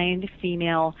behind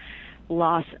female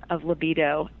loss of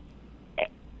libido,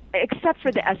 except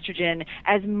for the estrogen,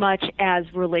 as much as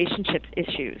relationship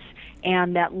issues.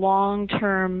 And that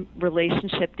long-term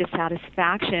relationship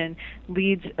dissatisfaction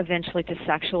leads eventually to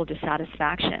sexual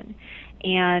dissatisfaction.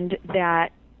 And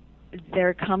that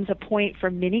there comes a point for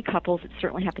many couples, it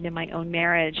certainly happened in my own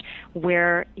marriage,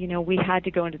 where, we had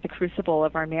to go into the crucible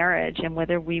of our marriage and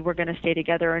whether we were going to stay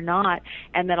together or not,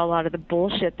 and that a lot of the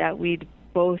bullshit that we'd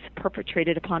both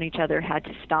perpetrated upon each other had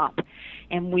to stop.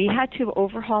 And we had to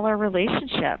overhaul our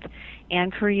relationship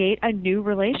and create a new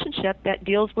relationship that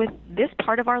deals with this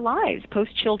part of our lives,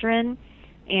 post-children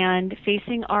and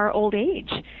facing our old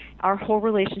age. Our whole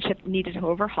relationship needed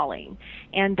overhauling.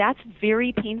 And that's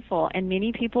very painful. And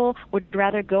many people would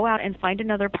rather go out and find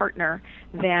another partner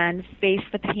than face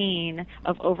the pain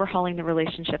of overhauling the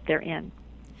relationship they're in.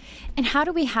 And how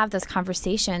do we have those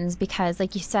conversations? Because,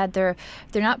 like you said, they're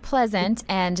not pleasant,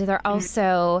 and they're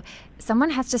also, someone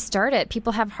has to start it.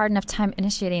 People have hard enough time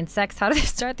initiating sex. How do they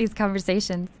start these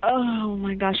conversations? Oh,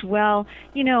 my gosh. Well,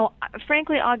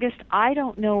 frankly, August, I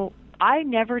don't know. I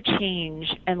never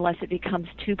change unless it becomes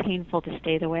too painful to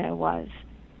stay the way I was.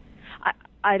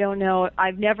 I don't know.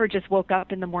 I've never just woke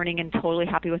up in the morning and totally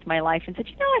happy with my life and said,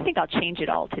 I think I'll change it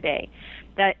all today.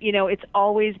 That, it's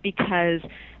always because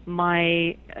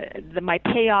my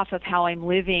payoff of how I'm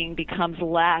living becomes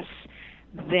less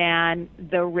than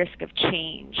the risk of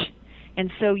change. And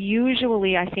so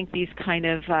usually I think these kind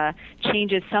of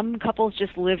changes, some couples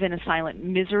just live in a silent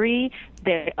misery.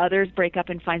 Others break up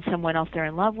and find someone else they're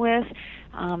in love with.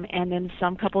 And then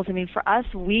some couples, for us,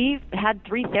 we had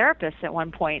 3 therapists at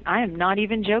one point. I am not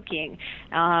even joking.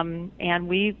 And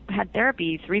we had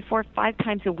therapy 3, 4, 5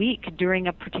 times a week during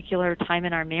a particular time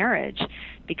in our marriage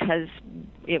because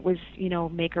it was,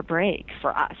 make or break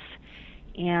for us.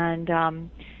 And,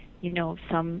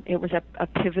 it was a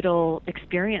pivotal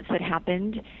experience that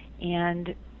happened,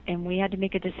 and we had to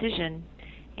make a decision.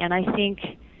 And I think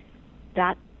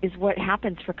that is what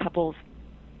happens for couples.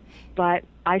 But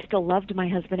I still loved my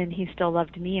husband, and he still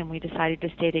loved me, and we decided to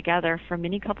stay together. For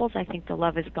many couples, I think the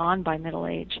love is gone by middle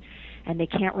age, and they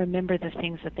can't remember the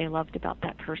things that they loved about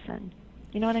that person.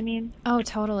 You know what I mean? Oh,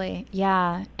 totally.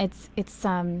 Yeah. It's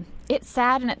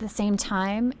sad, and at the same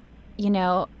time,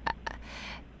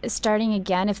 starting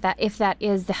again, if that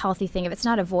is the healthy thing, if it's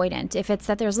not avoidant, if it's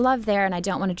that there's love there and I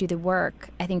don't want to do the work,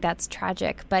 I think that's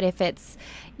tragic. But if it's,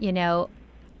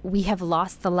 we have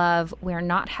lost the love, we're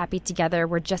not happy together,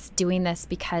 we're just doing this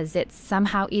because it's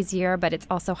somehow easier, but it's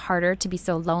also harder to be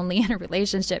so lonely in a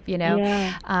relationship,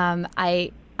 Yeah.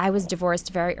 I was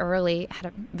divorced very early, had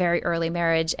a very early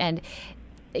marriage, and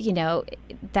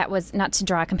that was not to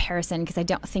draw a comparison because I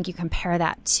don't think you compare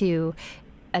that to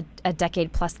a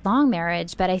decade plus long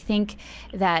marriage, but I think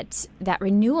that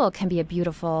renewal can be a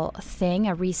beautiful thing,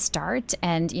 a restart,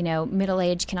 and middle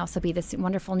age can also be this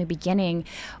wonderful new beginning.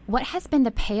 What has been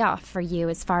the payoff for you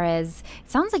as far as,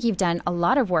 it sounds like you've done a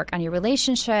lot of work on your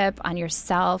relationship, on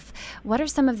yourself. What are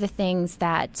some of the things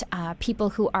that people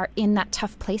who are in that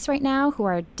tough place right now, who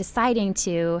are deciding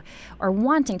to or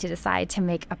wanting to decide to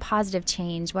make a positive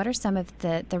change, what are some of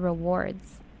the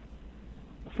rewards?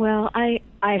 Well,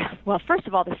 well, first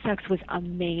of all, the sex was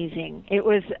amazing. It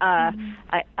was,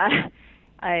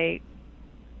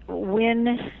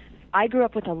 when I grew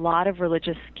up with a lot of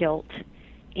religious guilt,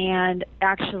 and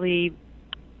actually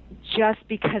just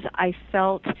because I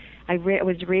felt I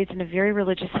was raised in a very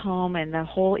religious home, and the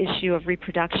whole issue of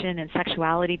reproduction and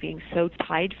sexuality being so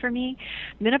tied for me,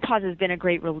 menopause has been a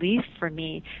great relief for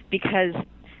me because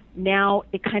now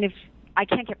it kind of, I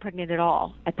can't get pregnant at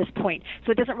all at this point.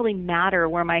 So it doesn't really matter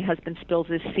where my husband spills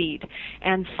his seed.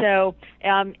 And so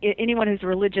anyone who's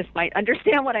religious might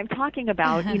understand what I'm talking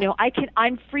about.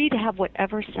 I'm free to have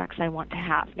whatever sex I want to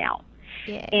have now.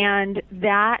 Yeah. And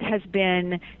that has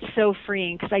been so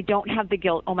freeing because I don't have the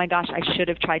guilt, oh my gosh, I should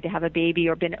have tried to have a baby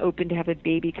or been open to have a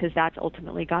baby because that's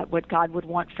ultimately what God would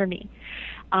want for me.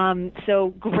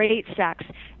 So great sex.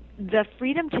 The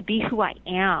freedom to be who I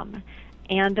am,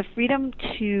 and the freedom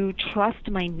to trust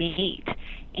my mate.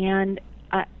 And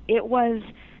it was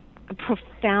a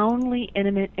profoundly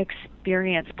intimate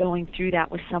experience going through that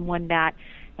with someone that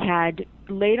had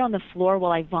laid on the floor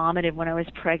while I vomited when I was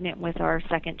pregnant with our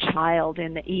second child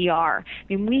in the ER.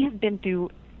 We have been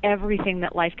through everything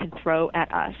that life can throw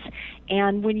at us.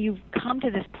 And when you've come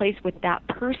to this place with that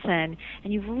person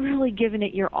and you've really given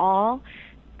it your all,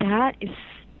 that is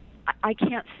I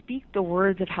can't speak the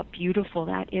words of how beautiful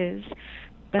that is.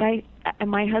 But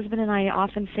my husband and I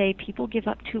often say people give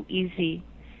up too easy.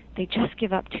 They just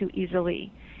give up too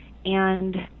easily.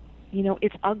 And,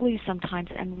 it's ugly sometimes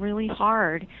and really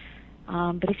hard.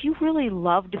 But if you really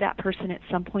loved that person at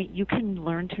some point, you can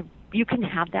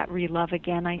have that re-love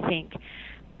again, I think.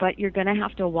 But you're going to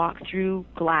have to walk through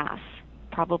glass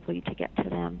probably to get to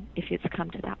them if it's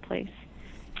come to that place.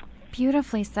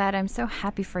 Beautifully said. I'm so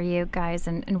happy for you guys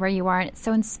and where you are. And it's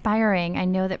so inspiring. I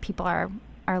know that people are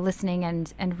listening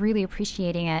and really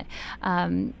appreciating it.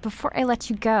 Before I let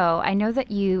you go, I know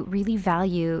that you really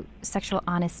value sexual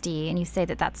honesty, and you say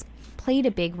that that's played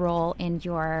a big role in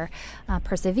your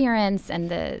perseverance and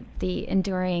the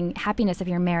enduring happiness of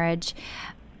your marriage.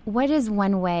 What is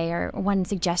one way or one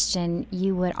suggestion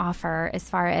you would offer as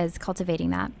far as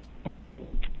cultivating that?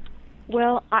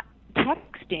 Well,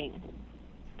 texting.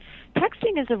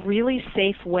 Texting is a really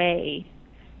safe way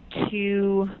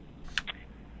to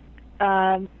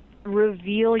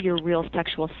reveal your real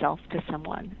sexual self to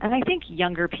someone. And I think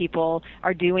younger people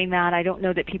are doing that. I don't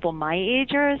know that people my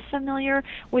age are as familiar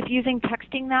with using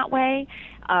texting that way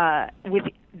with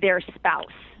their spouse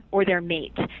or their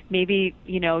mate. Maybe,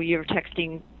 you're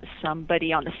texting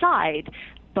somebody on the side.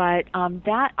 But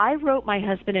I wrote my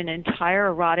husband an entire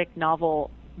erotic novel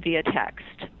via text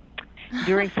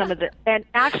during some of the, and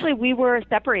actually we were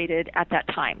separated at that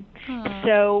time.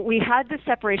 So we had this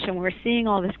separation. We were seeing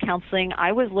all this counseling.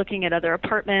 I was looking at other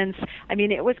apartments. I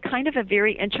mean, it was kind of a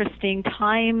very interesting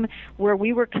time where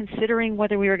we were considering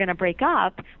whether we were going to break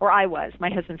up, or I was.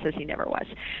 My husband says he never was,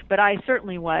 but I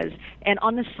certainly was. And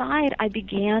on the side, I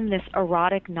began this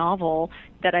erotic novel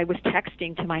that I was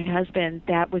texting to my husband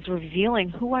that was revealing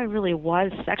who I really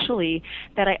was sexually,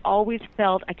 that I always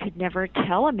felt I could never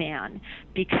tell a man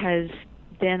because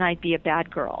then I'd be a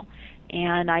bad girl.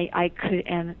 And I could,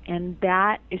 and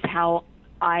that is how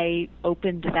I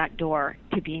opened that door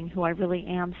to being who I really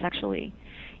am sexually.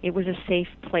 It was a safe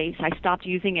place. I stopped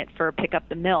using it for pick up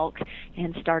the milk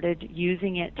and started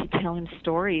using it to tell him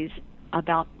stories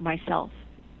about myself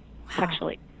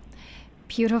sexually.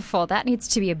 Beautiful. That needs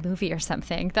to be a movie or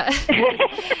something.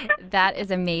 That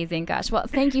is amazing. Gosh. Well,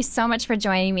 thank you so much for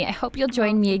joining me. I hope you'll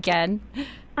join me again.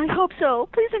 I hope so.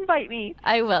 Please invite me.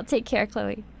 I will. Take care,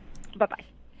 Chloe. Bye-bye.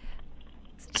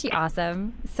 She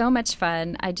awesome. So much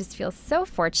fun. I just feel so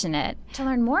fortunate. To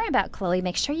learn more about Chloe,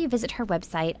 make sure you visit her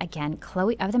website, again,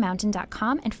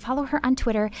 chloeofthemountain.com, and follow her on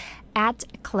Twitter at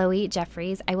Chloe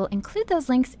Jeffries. I will include those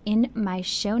links in my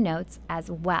show notes as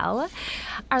well.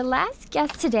 Our last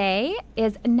guest today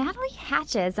is Natalie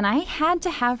Hatches, and I had to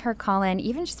have her call in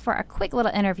even just for a quick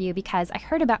little interview because I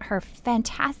heard about her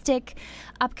fantastic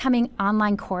upcoming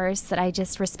online course that I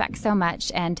just respect so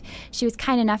much, and she was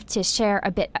kind enough to share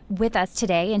a bit with us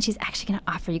today, and she's actually going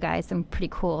to offer you guys some pretty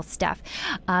cool stuff.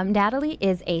 Natalie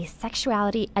is a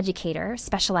sexuality educator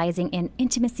specializing in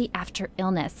intimacy after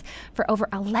illness. For over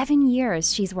 11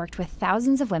 years, she's worked with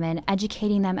thousands of women,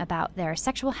 educating them about their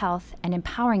sexual health and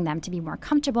empowering them to be more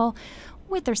comfortable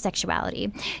with their sexuality.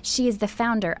 She is the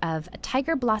founder of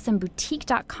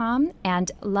TigerBlossomBoutique.com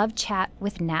and Love Chat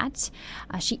with Nat.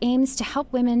 She aims to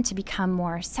help women to become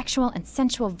more sexual and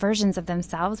sensual versions of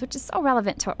themselves, which is so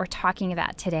relevant to what we're talking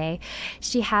about today.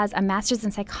 She has a master's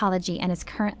in psychology and is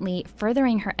currently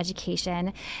furthering her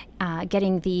education,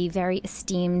 getting the very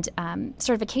esteemed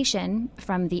certification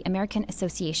from the American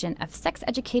Association of Sex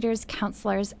Educators,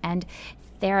 Counselors, and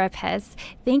Therapists.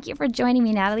 Thank you for joining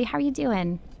me, Natalie. How are you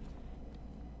doing?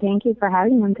 Thank you for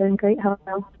having me. I'm doing great. How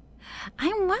are you?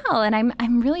 I'm well, and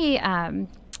I'm really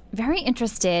very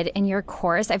interested in your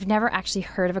course. I've never actually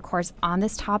heard of a course on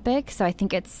this topic, so I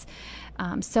think it's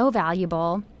so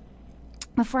valuable.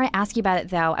 Before I ask you about it,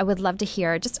 though, I would love to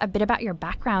hear just a bit about your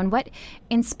background. What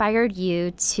inspired you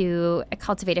to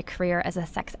cultivate a career as a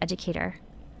sex educator?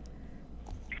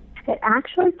 It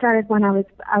actually started when I was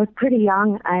pretty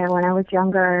young. When I was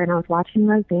younger, and I was watching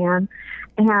Roseanne,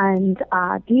 and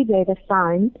DJ, the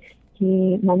son,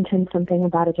 he mentioned something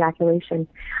about ejaculation,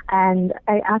 and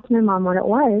I asked my mom what it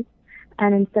was,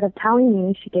 and instead of telling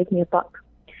me, she gave me a book,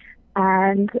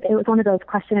 and it was one of those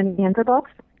question and answer books.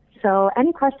 So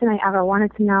any question I ever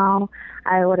wanted to know,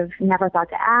 I would have never thought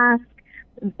to ask,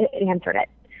 it answered it,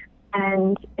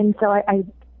 and so I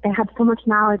had so much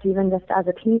knowledge even just as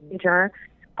a teenager.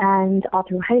 And all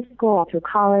through high school, all through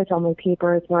college, all my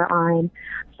papers were on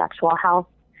sexual health.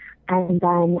 And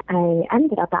then I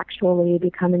ended up actually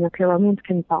becoming a peer romance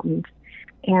consultant.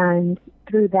 And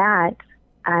through that,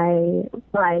 I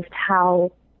realized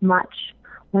how much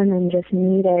women just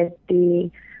needed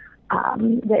the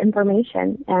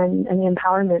information and the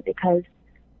empowerment because,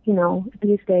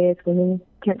 these days women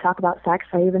can't talk about sex.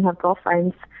 I even have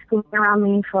girlfriends who've been around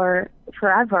me for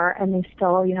forever, and they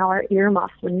still, are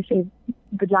earmuffs when you say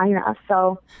vagina.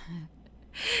 So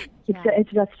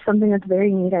it's just something that's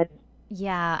very needed.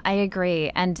 Yeah, I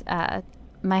agree. And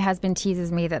my husband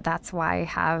teases me that that's why I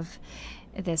have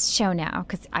this show now,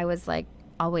 because I was like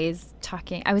always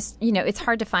talking. It's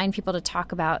hard to find people to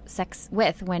talk about sex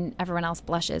with when everyone else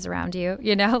blushes around you,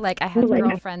 like I have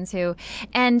girlfriends who,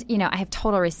 and, I have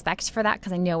total respect for that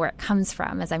because I know where it comes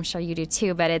from, as I'm sure you do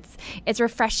too, but it's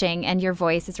refreshing, and your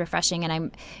voice is refreshing, and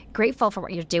I'm grateful for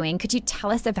what you're doing. Could you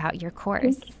tell us about your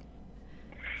course?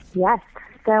 Yes.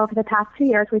 So for the past 2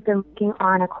 years, we've been working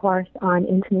on a course on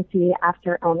intimacy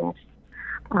after illness.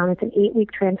 It's an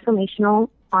 8-week transformational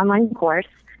online course.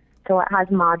 So it has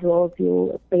modules.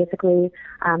 You basically,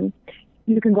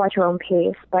 you can go at your own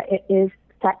pace, but it is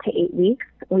set to 8 weeks.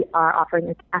 We are offering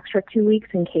an extra 2 weeks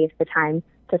in case the time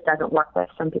just doesn't work with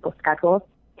some people's schedules.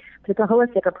 But it's a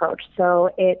holistic approach.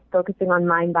 So it's focusing on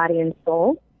mind, body, and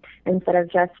soul instead of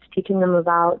just teaching them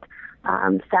about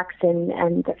sex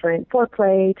and different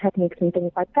foreplay techniques and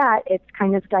things like that. It's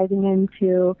kind of diving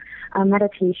into a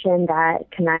meditation that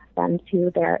connects them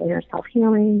to their inner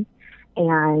self-healing,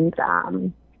 and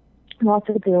we're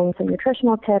also doing some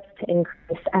nutritional tips to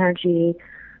increase energy,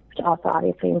 which also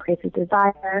obviously increases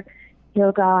desire,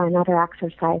 yoga and other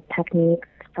exercise techniques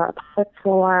for a pelvic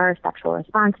floor, sexual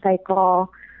response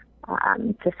cycle,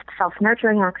 just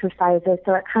self-nurturing exercises.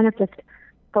 So it kind of just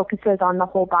focuses on the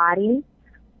whole body.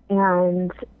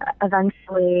 And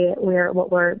eventually,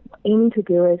 what we're aiming to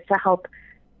do is to help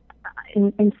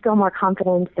instill more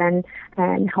confidence and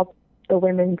help the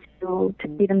women to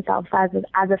see themselves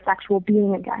as a sexual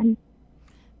being again.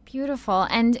 Beautiful.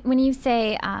 And when you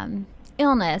say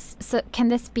illness, so can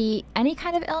this be any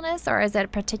kind of illness, or is it a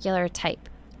particular type?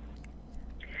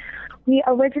 We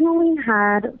originally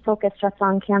had focused just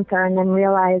on cancer, and then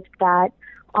realized that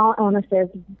all illnesses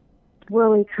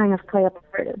really kind of play a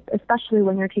part, especially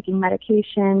when you're taking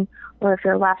medication, or if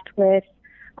you're left with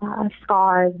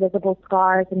scars, visible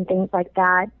scars and things like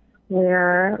that,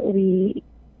 where we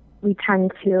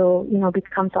tend to,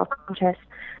 become self-conscious.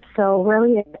 So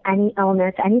really, it's any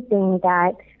illness, anything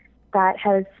that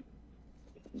has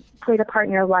played a part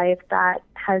in your life that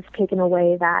has taken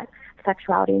away that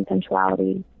sexuality and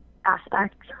sensuality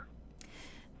aspect.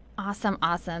 Awesome.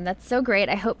 That's so great.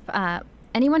 I hope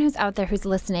anyone who's out there who's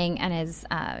listening and is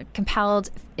compelled,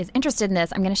 is interested in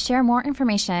this, I'm going to share more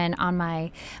information on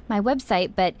my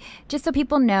website. But just so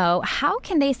people know, how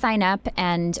can they sign up,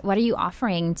 and what are you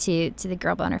offering to the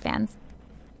Girl Boner fans?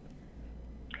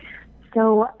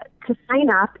 So to sign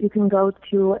up, you can go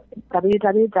to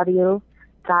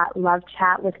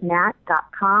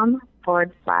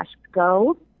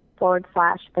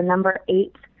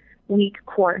www.lovechatwithnat.com/go/8-week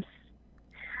course.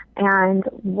 And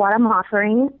what I'm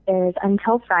offering is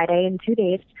until Friday, in 2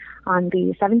 days, on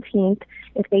the 17th,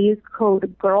 if they use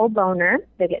code GIRLBONER,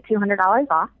 they get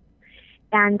 $200 off.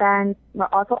 And then we're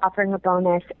also offering a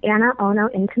bonus, Anna Ono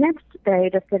Intimates. They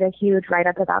just did a huge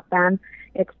write-up about them.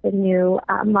 It's the new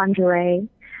lingerie.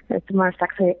 It's more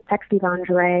sexy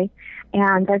lingerie.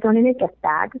 And they're donating a gift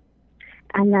bag.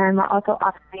 And then we're also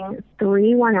offering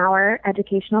 3 one-hour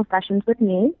educational sessions with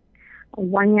me, a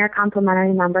 1-year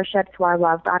complimentary membership to our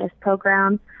Love Goddess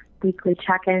program, weekly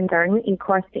check-in during the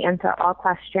e-course to answer all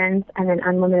questions, and then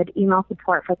unlimited email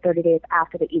support for 30 days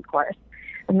after the e-course.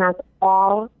 And that's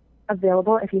all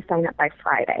available if you sign up by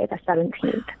Friday, the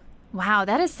 17th. Wow,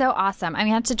 that is so awesome. I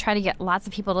have to try to get lots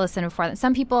of people to listen before that.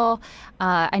 Some people,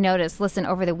 I noticed, listen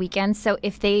over the weekend. So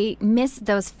if they miss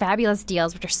those fabulous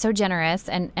deals, which are so generous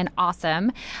and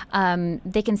awesome,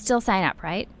 they can still sign up,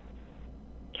 right?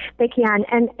 They can,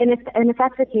 and if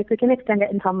that's the case, we can extend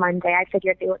it until Monday. I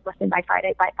figured they would listen by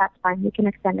Friday, but that's fine. We can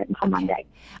extend it until Monday.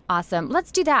 Awesome.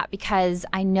 Let's do that, because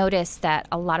I noticed that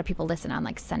a lot of people listen on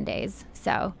Sundays,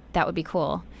 so that would be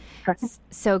cool. Perfect.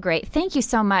 So great. Thank you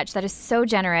so much. That is so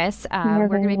generous. We're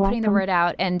going to be putting the word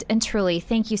out, and truly,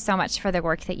 thank you so much for the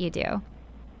work that you do.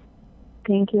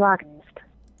 Thank you, August.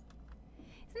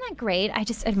 Isn't that great? I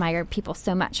just admire people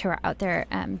so much who are out there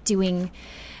doing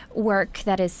work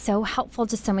that is so helpful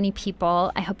to so many people.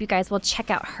 I hope you guys will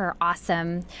check out her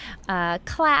awesome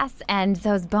class, and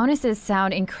those bonuses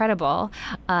sound incredible.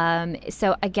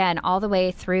 So again, all the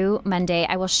way through Monday,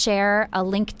 I will share a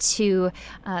link to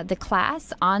the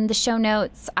class on the show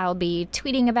notes. I'll be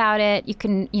tweeting about it. You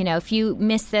can, if you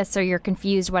miss this or you're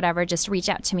confused, whatever, just reach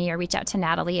out to me or reach out to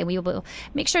Natalie, and we will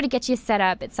make sure to get you set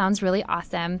up. It sounds really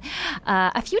awesome.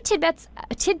 A few tidbits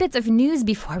of news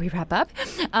before we wrap up.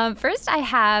 First, I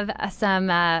have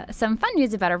have some fun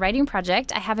news about our writing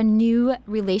project. I have a new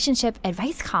relationship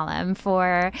advice column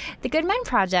for the Good Men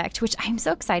Project, which I'm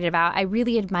so excited about. I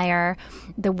really admire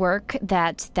the work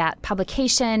that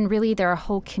publication, really their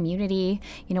whole community,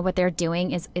 what they're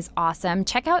doing is awesome.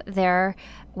 Check out their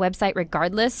website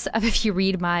regardless of if you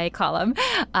read my column.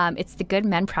 It's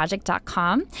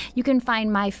thegoodmenproject.com. You can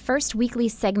find my first weekly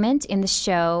segment in the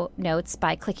show notes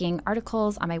by clicking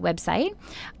articles on my website,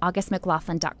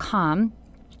 augustmclaughlin.com.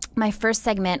 My first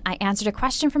segment, I answered a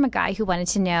question from a guy who wanted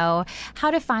to know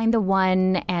how to find the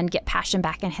one and get passion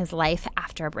back in his life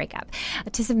after a breakup.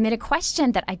 To submit a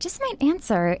question that I just might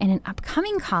answer in an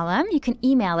upcoming column, you can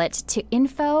email it to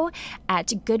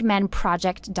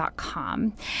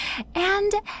info@goodmenproject.com.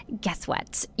 And guess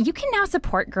what? You can now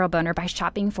support Girl Boner by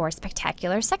shopping for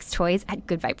spectacular sex toys at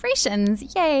Good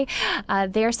Vibrations. Yay!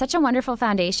 They are such a wonderful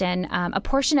foundation. A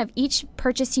portion of each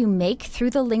purchase you make through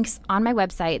the links on my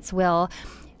websites will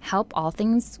help all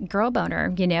things Girl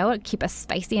Boner, keep us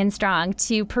spicy and strong.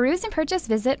 To peruse and purchase,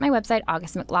 visit my website,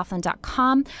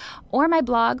 augustmclaughlin.com, or my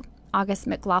blog,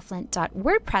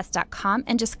 augustmclaughlin.wordpress.com,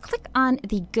 and just click on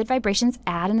the Good Vibrations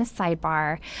ad in the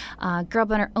sidebar. Girl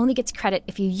Boner only gets credit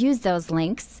if you use those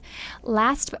links.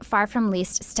 Last but far from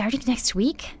least, starting next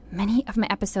week, many of my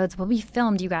episodes will be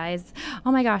filmed, you guys.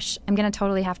 Oh my gosh, I'm going to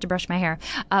totally have to brush my hair,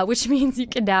 which means you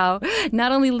can now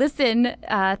not only listen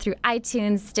through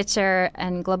iTunes, Stitcher,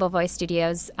 and Global Voice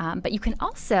Studios, but you can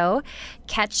also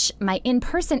catch my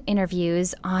in-person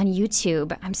interviews on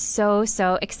YouTube. I'm so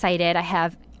excited. I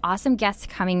have awesome guests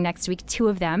coming next week, 2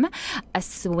 of them, a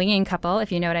swinging couple,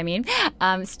 if you know what I mean.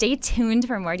 Stay tuned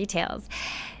for more details.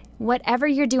 Whatever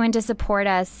you're doing to support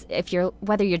us,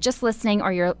 whether you're just listening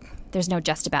or there's no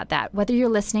just about that. Whether you're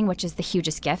listening, which is the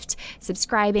hugest gift,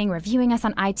 subscribing, reviewing us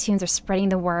on iTunes, or spreading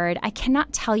the word, I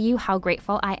cannot tell you how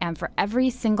grateful I am for every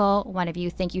single one of you.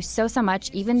 Thank you so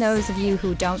much. Even those of you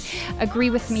who don't agree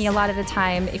with me a lot of the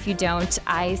time, if you don't,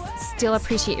 I still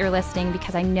appreciate your listening,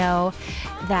 because I know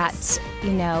that,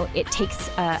 it takes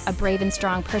a brave and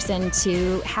strong person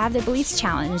to have their beliefs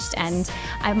challenged, and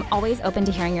I'm always open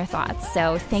to hearing your thoughts.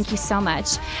 So thank you so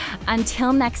much.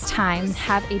 Until next time,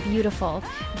 have a beautiful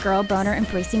Girl Boner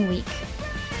embracing week.